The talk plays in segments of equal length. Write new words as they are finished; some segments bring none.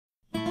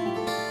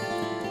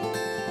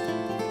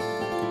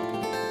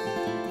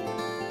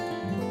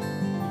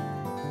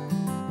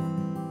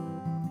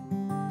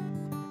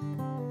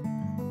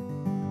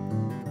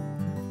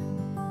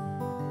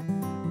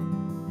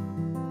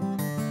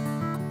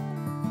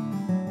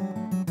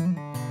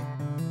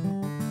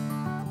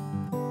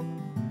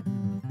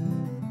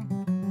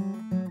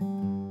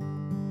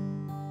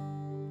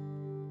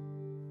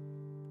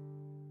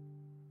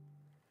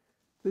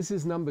This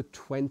is number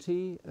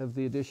 20 of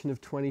the edition of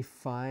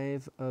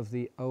 25 of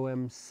the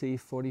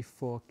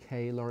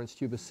OMC-44K Laurence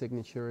Juber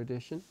Signature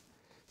Edition.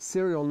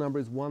 Serial number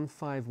is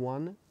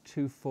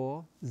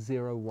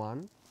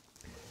 1512401.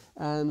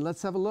 And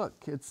let's have a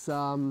look. It's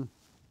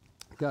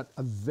got a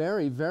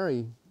very,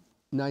 very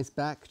nice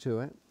back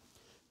to it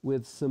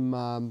with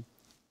some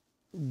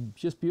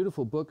just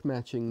beautiful book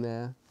matching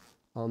there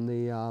on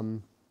the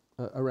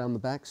around the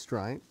back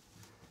stripe.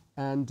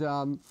 And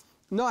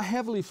not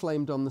heavily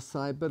flamed on the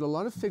side, but a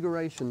lot of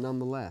figuration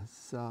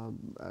nonetheless.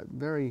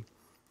 Very,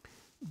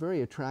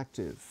 very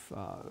attractive.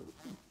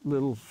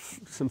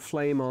 Some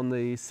flame on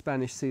the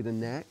Spanish cedar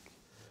neck.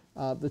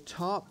 The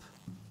top,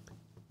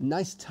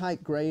 nice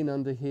tight grain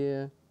under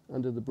here,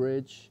 under the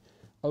bridge.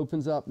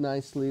 Opens up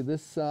nicely.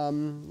 This,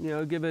 you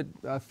know, give it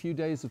a few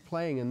days of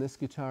playing and this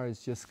guitar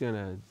is just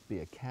gonna be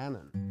a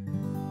cannon.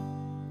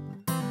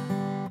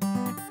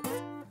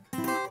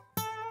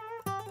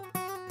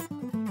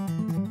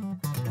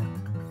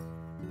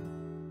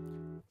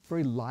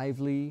 Very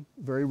lively,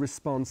 very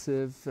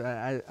responsive,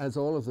 as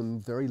all of them,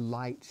 very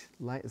light,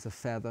 light as a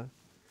feather.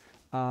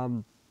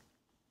 The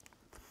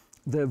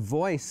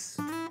voice,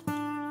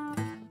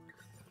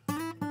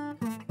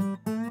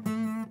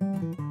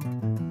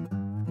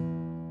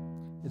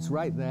 it's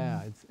right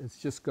there. It's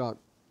just got,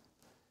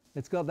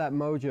 it's got that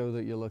mojo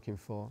that you're looking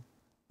for.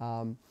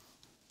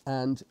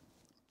 And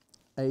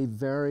a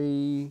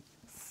very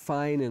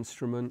fine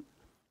instrument.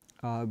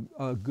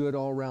 A good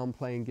all-round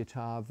playing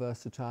guitar,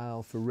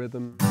 versatile for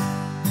rhythm,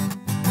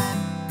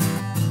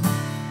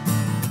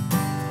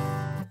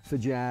 for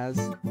jazz.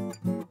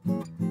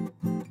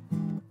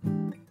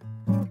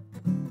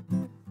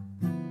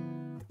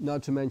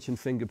 Not to mention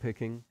finger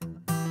picking.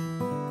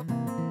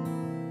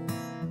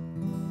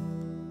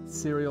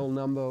 Serial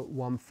number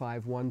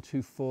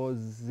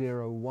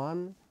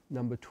 1512401,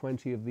 number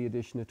 20 of the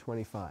edition of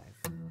 25.